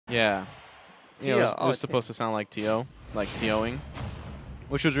Yeah. You know, it was supposed to sound like T.O., like T.O.ing,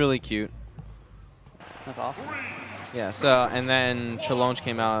 which was really cute. That's awesome. Yeah, so, and then Challenge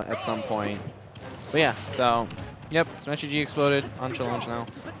came out at some point. But yeah, so, yep, Smash G exploded on Challenge now.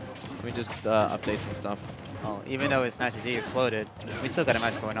 Let me just update some stuff. Oh, even though it's Smash G exploded, we still got a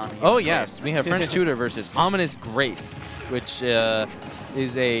match going on here. Oh, yes, we have French Tutor versus Ominous Grace, which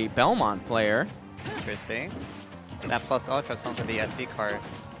is a Belmont player. Interesting. That Plus Ultra sounds like the SD card.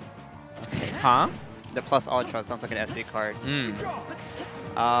 Okay. Huh? The Plus Ultra sounds like an SD card.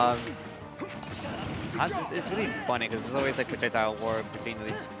 It's really funny because there's always like projectile war between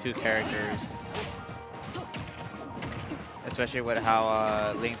these two characters. Especially with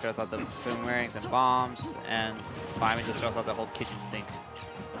how Link throws out the boomerangs and bombs, and Byron just throws out the whole kitchen sink.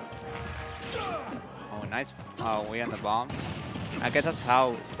 Oh, nice way on the bomb. I guess that's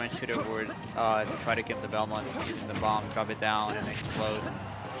how French Tutor would try to get the Belmonts using the bomb, drop it down, and explode.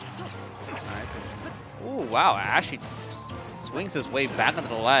 Nice. Ooh, wow, Ashley swings his way back onto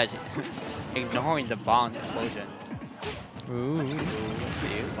the ledge, ignoring the bomb explosion. Ooh.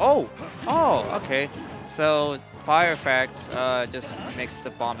 Oh! Oh, okay. So, fire effect just makes the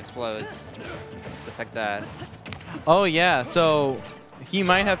bomb explode. Just like that. Oh, yeah, so he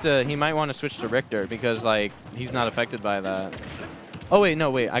might want to switch to Richter because, like, he's not affected by that. Oh, wait, no,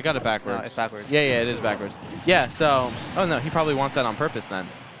 wait, I got it backwards. No, it's backwards. Yeah, it is backwards. Yeah, so, oh no, he probably wants that on purpose then.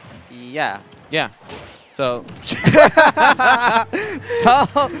 Yeah. Yeah. So, that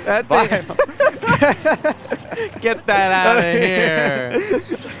get that out of here.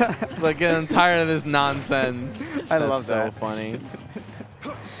 It's like, I'm tired of this nonsense. I love so that. funny.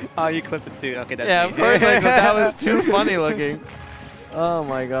 Oh, you clipped it too. Okay, that's yeah, me. of course. Like, that was too funny looking. Oh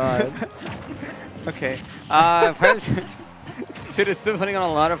my god. Okay. Tutor's still putting on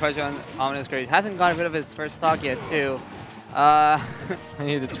a lot of pressure on Ominous Grace. Hasn't gotten rid of his first stock yet, too. I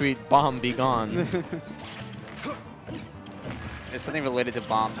need to tweet "Bomb be gone." It's something related to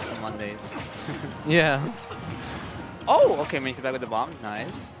bombs from Mondays. Yeah. Oh, okay, makes it back with the bomb.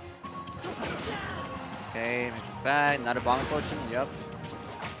 Nice. Okay, makes it back. Not a bomb fortune. Yep.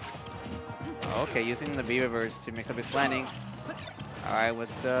 Okay, using the B reverse to mix up his landing. Alright,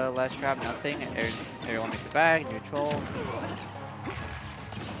 what's the last trap? Nothing. Everyone makes it back. Neutral.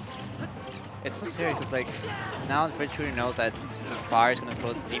 It's so scary because, like, now French Tutor knows that the fire is going to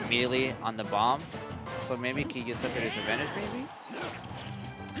explode immediately on the bomb. So maybe he gets that to his advantage, maybe?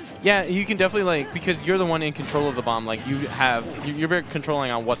 Yeah, you can definitely, like, because you're the one in control of the bomb, like, you're controlling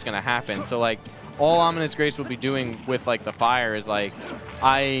on what's going to happen. So, like, all Ominous Grace will be doing with, like, the fire is, like,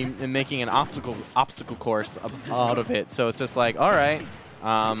 I am making an obstacle course out of it. So it's just like, all right,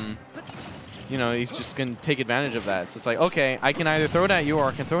 you know, he's just going to take advantage of that. So it's like, okay, I can either throw it at you or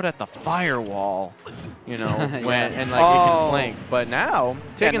I can throw it at the firewall, you know, when, and, like, it can flank. But now,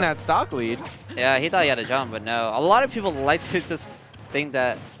 taking that stock lead. Yeah, he thought he had a jump, but no. A lot of people like to just think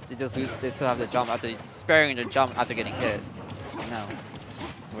that they still have the jump after sparing the jump after getting hit. No,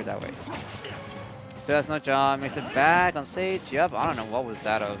 it's weird that way. Still has no jump, makes it back on stage. Yep, I don't know what was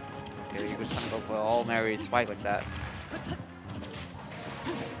that of. Okay, he was trying to go for an all-Mary spike like that.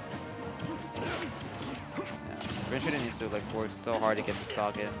 French Tutor needs to, like, work so hard to get the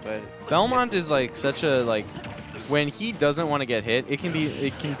stock in, but Belmont is, like, such a, like, when he doesn't want to get hit, it can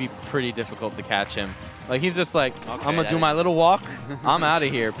be pretty difficult to catch him. Like, he's just like, okay, I'm gonna do my little walk. I'm out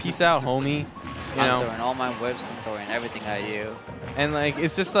of here. Peace out, homie. You know? I'm throwing all my whips and throwing everything at you. And, like,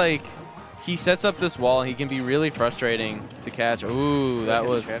 it's just like he sets up this wall. He can be really frustrating to catch. Ooh,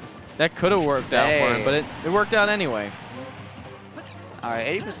 that could have worked out for him, but it worked out anyway. All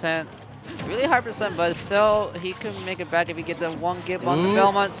right, 80%. Really high percent, but still, he could make it back if he gets that one give on the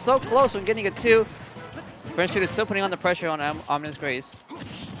Belmont. So close when getting a 2. French Tutor is still putting on the pressure on Ominous Grace. All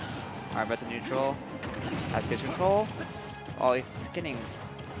right, back to neutral. Has his control. Oh, he's getting.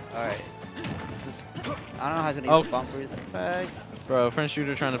 All right. This is. I don't know how he's gonna use the bomb for his effects. Bro, French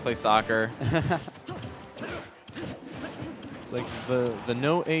Tutor trying to play soccer. It's like the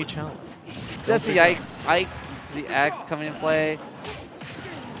no A challenge. That's the the X coming in play.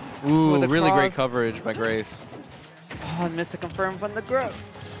 Ooh, really great coverage by Grace. Oh, I missed a confirm from the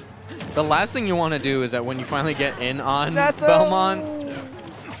growth. The last thing you want to do is that when you finally get in on Belmont,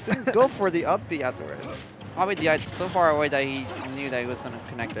 didn't go for the up B afterwards. Probably Diety so far away that he knew that he was going to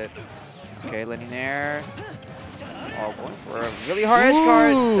connect it. Okay, landing there. Oh, going for a really hard edge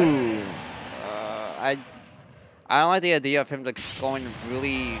guard. I don't like the idea of him like going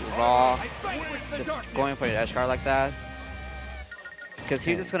really raw, just going for the edge guard like that. Because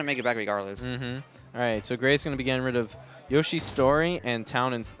he's just going to make it back regardless. All right, so Grace going to be getting rid of Yoshi's Story and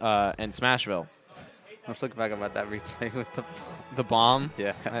Town and Smashville. Let's look back about that replay with the The bomb?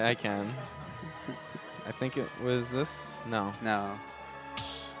 Yeah. I can. I think it was this. No. No.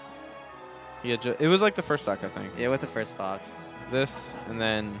 Yeah, it was like the first stock, I think. Yeah, with the first stock. This, and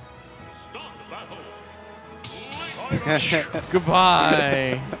then...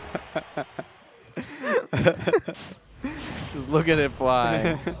 Goodbye! Just look at it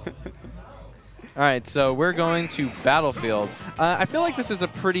fly. Alright, so we're going to Battlefield. I feel like this is a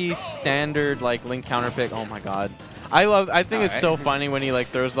pretty standard like Link counter pick. Oh my god. I think it's so funny when he like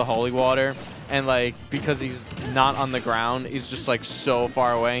throws the holy water and like because he's not on the ground, he's just like so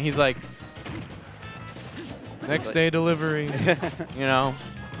far away. And he's like next day delivery. You know?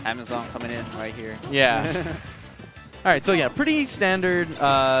 Amazon coming in right here. Yeah. Alright, so yeah, pretty standard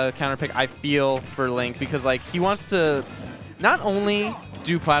counter pick I feel for Link because like he wants to not only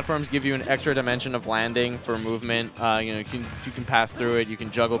do platforms give you an extra dimension of landing for movement, you know, you can pass through it, you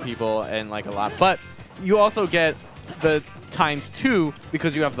can juggle people and like a lot, but you also get the ×2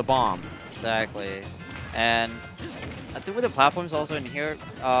 because you have the bomb. Exactly. And I think with the platforms also in here,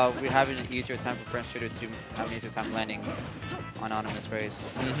 we're having an easier time for French Shooter to have an easier time landing on Anonymous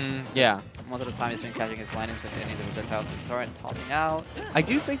Race. Yeah. Most of the time he's been catching his landings with any of the projectiles with Torrent tossing out. I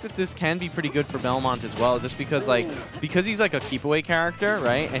do think that this can be pretty good for Belmont as well, just because because he's like a keep away character,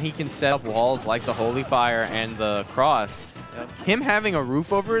 right? And he can set up walls like the Holy Fire and the Cross. Yep. Him having a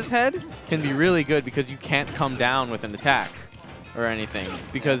roof over his head can be really good because you can't come down with an attack or anything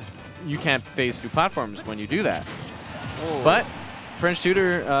because you can't phase through platforms when you do that. Oh. But French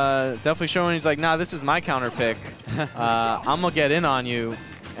Tutor definitely showing he's like, nah, this is my counter pick. I'm going to get in on you,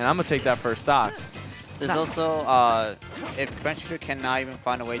 and I'm going to take that first stock. There's also, if French Tutor cannot even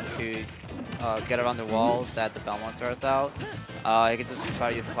find a way to get around the walls that the Belmont throws out, he can just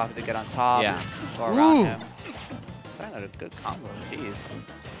try to use the platform to get on top, go around him. It's not a good combo, jeez.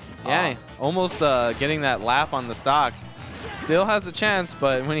 Yeah, almost getting that lap on the stock. Still has a chance,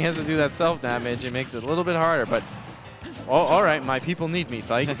 but when he has to do that self-damage, it makes it a little bit harder. But, oh, all right, my people need me,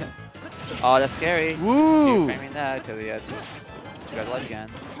 psych. Oh, that's scary. Woo! Framing that, because it's red light again.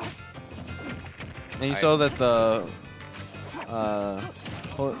 And you saw that the...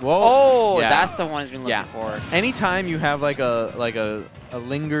 whoa! Oh, yeah. that's the one he's been looking for. Anytime you have like a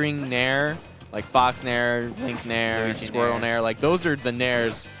lingering nair, like Fox nair, Link nair, Luigi Squirrel nair, like those are the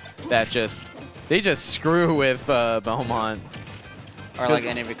nairs that they just screw with Belmont. Or like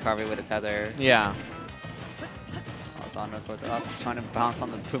any recovery with a tether. Yeah. Trying to bounce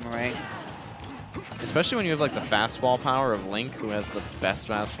on the boomerang. Especially when you have like the fast fall power of Link, who has the best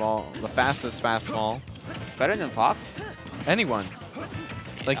fast fall, the fastest fast fall. Better than Fox? Anyone.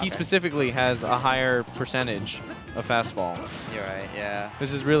 Like he specifically has a higher percentage of fast fall. You're right, yeah.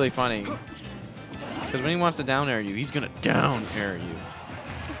 This is really funny. Because when he wants to down air you, he's going to down air you.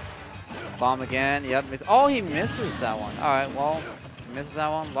 Bomb again, yep. Oh, he misses that one. Alright, well, he misses that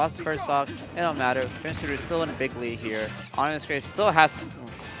one. Lost the first stock. It don't matter. French Shooter is still in a big lead here. Anonymous Grace still has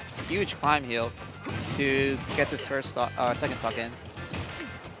a huge climb heal to get this second stock in.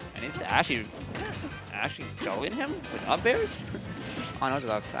 And he's actually juggling him with up airs?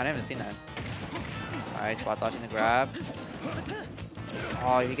 Unorthodox. I haven't seen that. Alright, spot dodging the grab.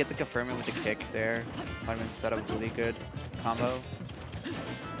 Oh, you get the confirming with the kick there. Might have been set up really good combo.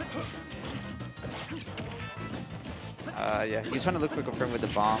 Yeah, he's trying to look for confirm with the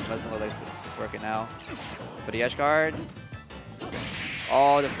bomb. Doesn't look like it's working now. For the edge guard.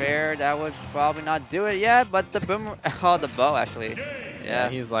 Oh, the fair. That would probably not do it yet, but the boomer. Oh, the bow actually. Yeah.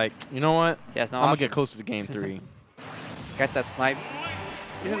 He's like, you know what? He has no I'm going to options. get closer to game 3. Get that snipe.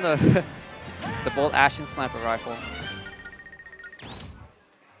 Using the Bolt Ashen sniper rifle.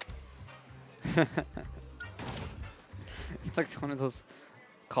 It's like one of those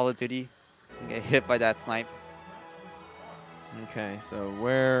Call of Duty. You get hit by that snipe. Okay, so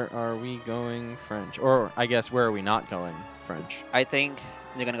where are we going, French? Or I guess where are we not going, French? I think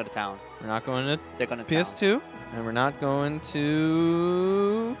they're gonna go to town. We're not going to They're gonna PS2, and we're not going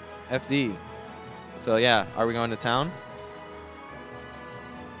to FD. So yeah, are we going to town?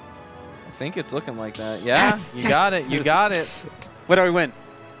 I think it's looking like that. Yeah, Yes! you got it. You got it. What do we win?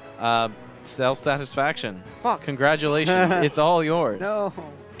 Self-satisfaction. Fuck. Congratulations. It's all yours. No.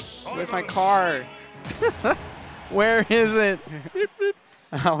 Where's my car? Where is it?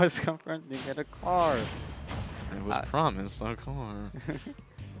 I was confirmed to get a car. It was promised a car.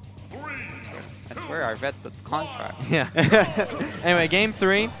 I swear I read the contract. Yeah. Anyway, game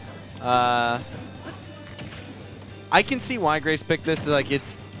 3. I can see why Grace picked this. Like,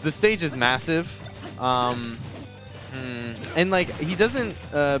 the stage is massive. And like he doesn't,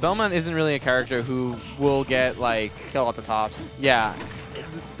 Belmont isn't really a character who will get like Kill all the tops. Yeah,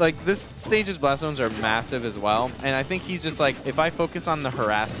 like this stage's blast zones are massive as well, and I think he's just like, if I focus on the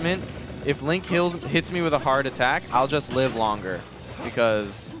harassment, if Link hits me with a hard attack, I'll just live longer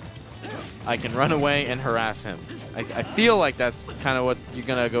because I can run away and harass him. I feel like that's kind of what you're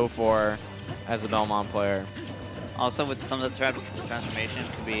gonna go for as a Belmont player. Also, with some of the transformation,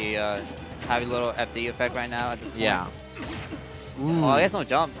 could be having a little FD effect right now at this point. Yeah. Oh, he has no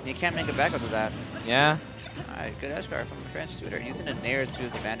jump. He can't make it back up to that. Yeah. Alright, good edge guard from the French shooter, using a nair to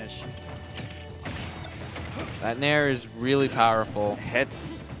his advantage. That nair is really powerful.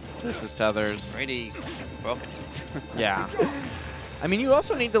 Hits versus tethers. pretty broken. Yeah. I mean, you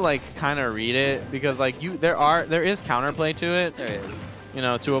also need to like kind of read it because like there is counterplay to it. There is. You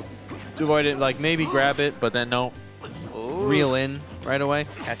know, to avoid it, like maybe grab it, but then no, reel in right away.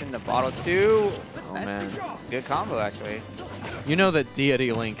 Catching the bottle too. Oh Nice. man, It's a good combo actually. you know that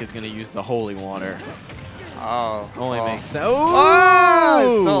Diety Link is gonna use the holy water. Oh, Only makes sense. Oh,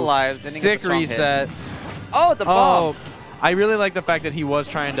 it's still alive. Didn't get the Sick strong reset. hit. Oh, the bomb. Oh, I really like the fact that he was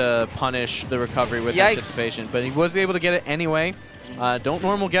trying to punish the recovery with anticipation, but he was able to get it anyway. Don't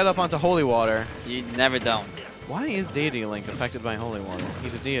normal get up onto holy water. You never don't. Why is Deity Link affected by holy water?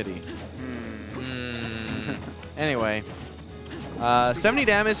 He's a deity. Anyway, 70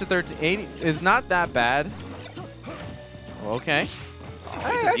 damage to 80 is not that bad. Okay.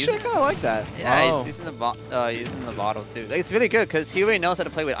 Actually, I kind of like that. Yeah, he's using the bottle too. Like, it's really good because he already knows how to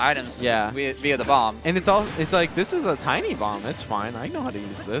play with items. Yeah. Via the bomb. And it's like this is a tiny bomb. It's fine. I know how to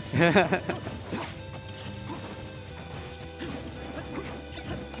use this.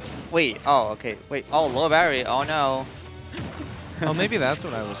 Wait. Oh, okay. Wait. Oh, low battery. Oh no. Oh, maybe that's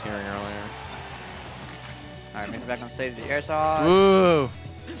what I was hearing earlier. All right, makes it back on stage. The air toss. Ooh.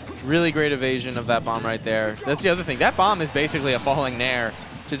 Really great evasion of that bomb right there. That's the other thing. That bomb is basically a falling nair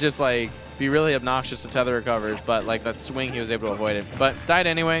to just like be really obnoxious to tether recovers, but like that swing he was able to avoid it. But died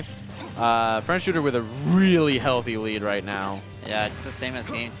anyway. French shooter with a really healthy lead right now. Yeah, just the same as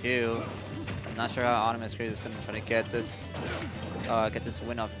game 2. I'm not sure how Autonomous Crazy is going to try to get this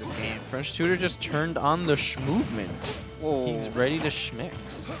win off this game. French tutor just turned on the movement. Whoa. He's ready to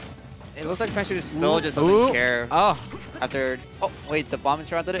schmix. It looks like French shooter still just doesn't care. Oh. After, oh wait, the bomb is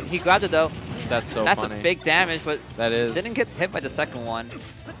surrounded it. He grabbed it though. That's so That's funny. a big damage, but that is. Didn't get hit by the second one.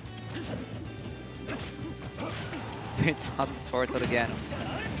 He tossed it towards it again.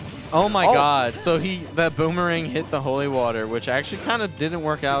 Oh my god. So that boomerang hit the holy water, which actually kind of didn't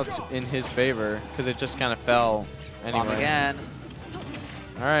work out in his favor because it just kind of fell anyway. Bomb again.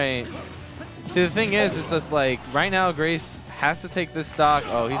 All right. See, the thing is, it's just like right now Grace has to take this stock.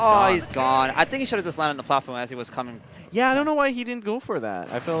 Oh, he's gone. Oh, he's gone. I think he should have just landed on the platform as he was coming. Yeah, I don't know why he didn't go for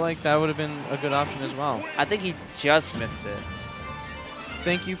that. I feel like that would have been a good option as well. I think he just missed it.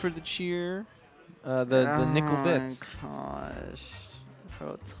 Thank you for the cheer. The nickel bits. Gosh.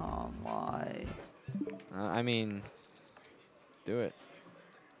 Proton, why? I mean, do it.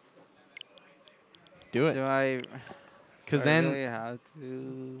 Do it. Do I? Because I then, really have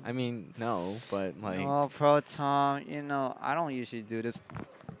to. I mean, no, but like. Oh, Proton, you know, I don't usually do this.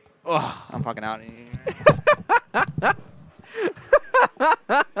 Ugh. I'm fucking out of here.